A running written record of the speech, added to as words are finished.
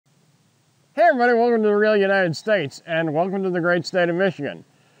Hey everybody, welcome to the real United States and welcome to the great state of Michigan.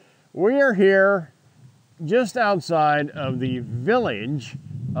 We are here just outside of the village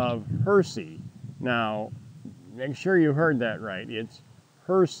of Hersey. Now, make sure you heard that right. It's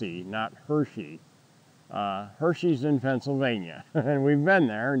Hersey, not Hershey. Hershey's in Pennsylvania, and we've been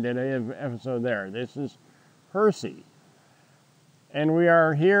there and did an episode there. This is Hersey. And we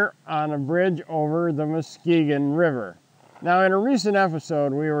are here on a bridge over the Muskegon River. Now, in a recent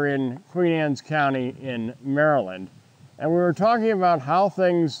episode, we were in Queen Anne's County in Maryland, and we were talking about how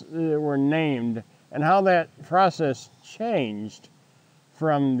things were named and how that process changed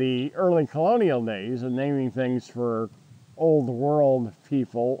from the early colonial days of naming things for old world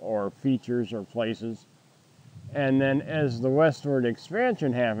people or features or places, and then as the westward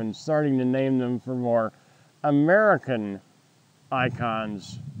expansion happened, starting to name them for more American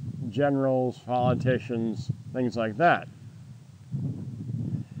icons, generals, politicians, things like that.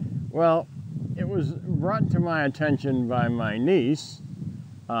 Well, it was brought to my attention by my niece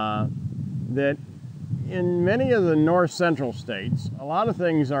that in many of the north central states, a lot of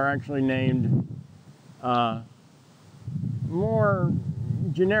things are actually named more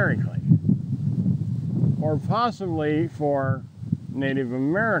generically, or possibly for Native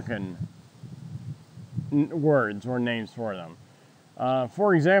American words or names for them.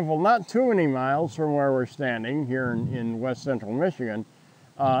 For example, not too many miles from where we're standing here in west central Michigan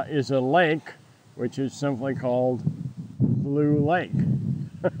is a lake which is simply called Blue Lake.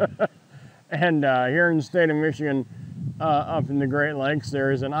 And here in the state of Michigan, up in the Great Lakes,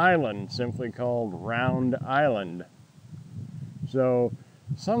 there is an island simply called Round Island. So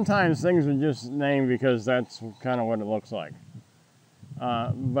sometimes things are just named because that's kind of what it looks like.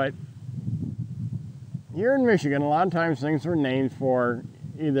 But here in Michigan, a lot of times things were named for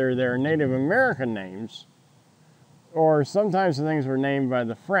either their Native American names, or sometimes the things were named by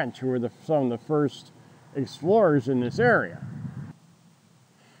the French, who were some of the first explorers in this area.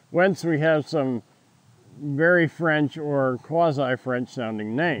 Whence we have some very French or quasi-French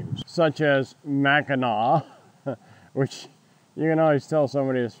sounding names, such as Mackinac, which you can always tell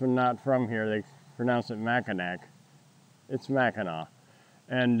somebody that's not from here, they pronounce it Mackinac. It's Mackinac.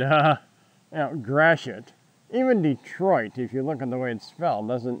 And Gratiot. Even Detroit, if you look at the way it's spelled,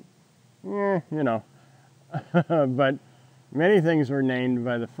 doesn't, but many things were named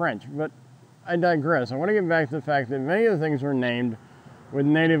by the French. But I digress. I want to get back to the fact that many of the things were named with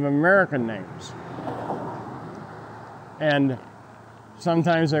Native American names. And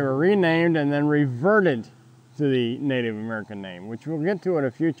sometimes they were renamed and then reverted to the Native American name, which we'll get to in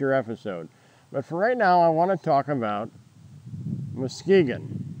a future episode. But for right now, I want to talk about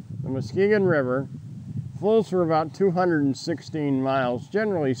Muskegon. The Muskegon River flows for about 216 miles,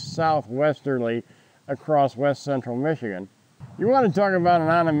 generally southwesterly across west central Michigan. You want to talk about an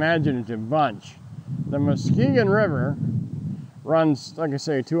unimaginative bunch. The Muskegon River runs, like I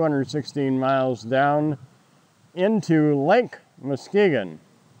say, 216 miles down into Lake Muskegon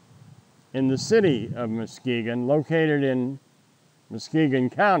in the city of Muskegon, located in Muskegon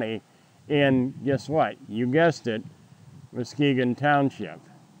County in, guess what? You guessed it, Muskegon Township.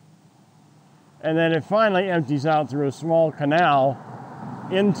 And then it finally empties out through a small canal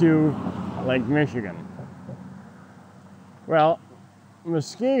into Lake Michigan. Well,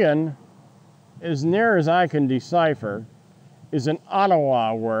 Muskegon, as near as I can decipher, is an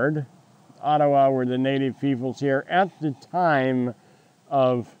Ottawa word. Ottawa were the native peoples here at the time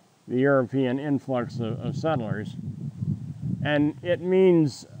of the European influx of settlers. And it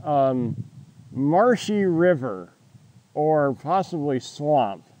means marshy river or possibly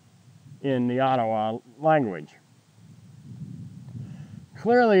swamp in the Ottawa language.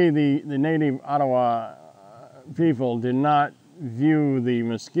 Clearly, the native Ottawa people did not view the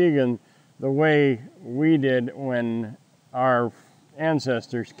Muskegon the way we did when our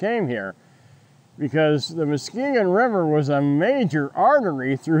ancestors came here, because the Muskegon River was a major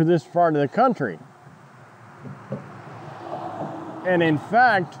artery through this part of the country. And in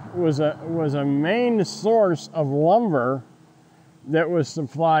fact, was a main source of lumber that was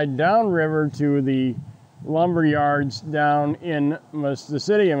supplied downriver to the lumber yards down in the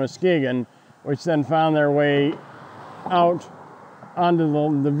city of Muskegon, which then found their way out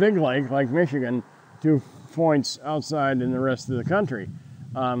onto the big lake, like Michigan, to points outside in the rest of the country.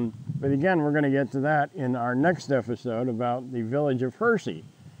 But again, we're going to get to that in our next episode about the village of Hersey.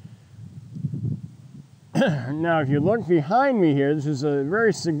 Now, if you look behind me here, this is a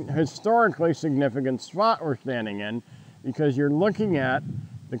very historically significant spot we're standing in, because you're looking at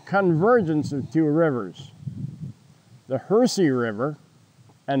the convergence of two rivers, the Hersey River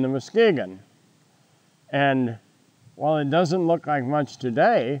and the Muskegon. And while it doesn't look like much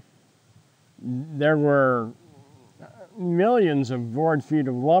today, there were millions of board feet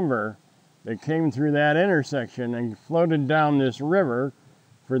of lumber that came through that intersection and floated down this river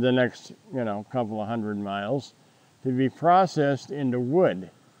for the next, couple of 100 miles to be processed into wood.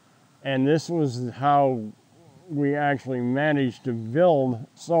 And this was how we actually managed to build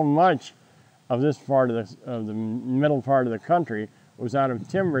so much of this part of the middle part of the country was out of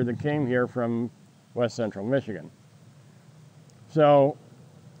timber that came here from west central Michigan. So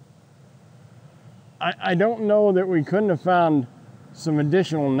I don't know that we couldn't have found some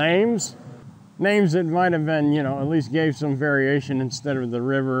additional names that might have been, at least gave some variation instead of the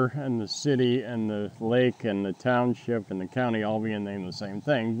river and the city and the lake and the township and the county all being named the same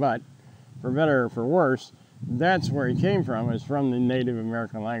thing. But for better or for worse, that's where he came from, is from the Native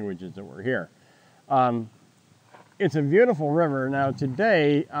American languages that were here. It's a beautiful river. Now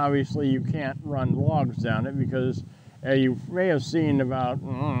today, obviously you can't run logs down it because you may have seen about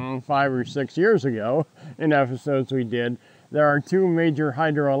 5 or 6 years ago in episodes we did, there are 2 major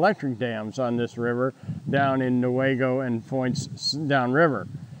hydroelectric dams on this river down in Newaygo and Points downriver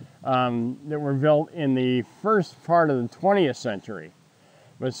that were built in the first part of the 20th century.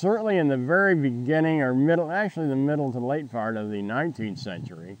 But certainly in the very beginning or actually the middle to late part of the 19th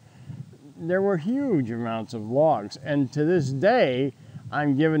century, there were huge amounts of logs. And to this day,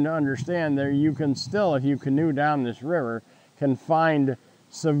 I'm given to understand that you can still, if you canoe down this river, can find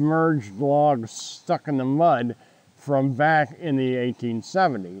submerged logs stuck in the mud from back in the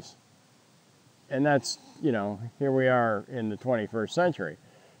 1870s. And that's, here we are in the 21st century.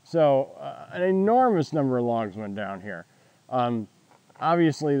 So an enormous number of logs went down here.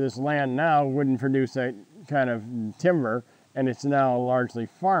 Obviously this land now wouldn't produce that kind of timber, and it's now largely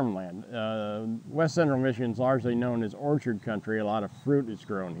farmland. West Central Michigan is largely known as orchard country. A lot of fruit is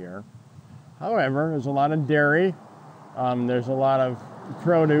grown here. However, there's a lot of dairy. There's a lot of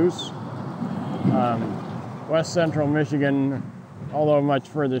produce. West Central Michigan, although much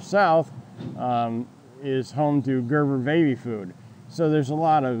further south, is home to Gerber baby food. So there's a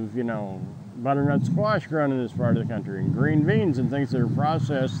lot of, butternut squash grown in this part of the country, and green beans and things that are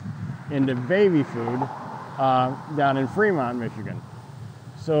processed into baby food down in Fremont, Michigan.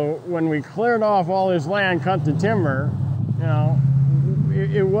 So when we cleared off all this land, cut the timber,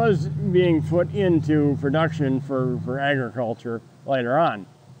 it was being put into production for agriculture later on.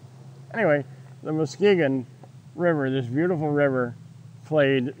 Anyway, the Muskegon River, this beautiful river,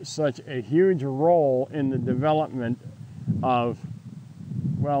 played such a huge role in the development of,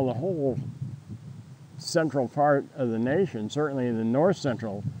 the whole central part of the nation, certainly in the north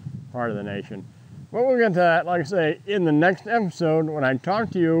central part of the nation. But we'll get to that, like I say, in the next episode when I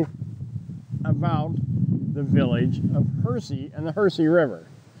talk to you about the village of Hersey and the Hersey River.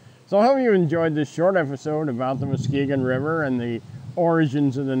 So I hope you enjoyed this short episode about the Muskegon River and the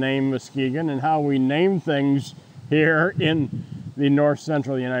origins of the name Muskegon and how we name things here in the north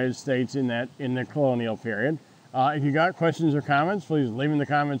central United States in the colonial period. If you got questions or comments, please leave them in the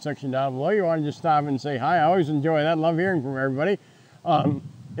comment section down below. You want to just stop and say hi. I always enjoy that. Love hearing from everybody.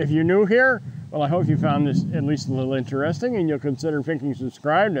 If you're new here, well, I hope you found this at least a little interesting and you'll consider clicking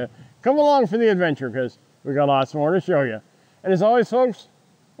subscribe to come along for the adventure because we got lots more to show you. And as always, folks,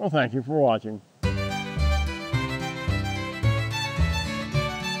 well, thank you for watching.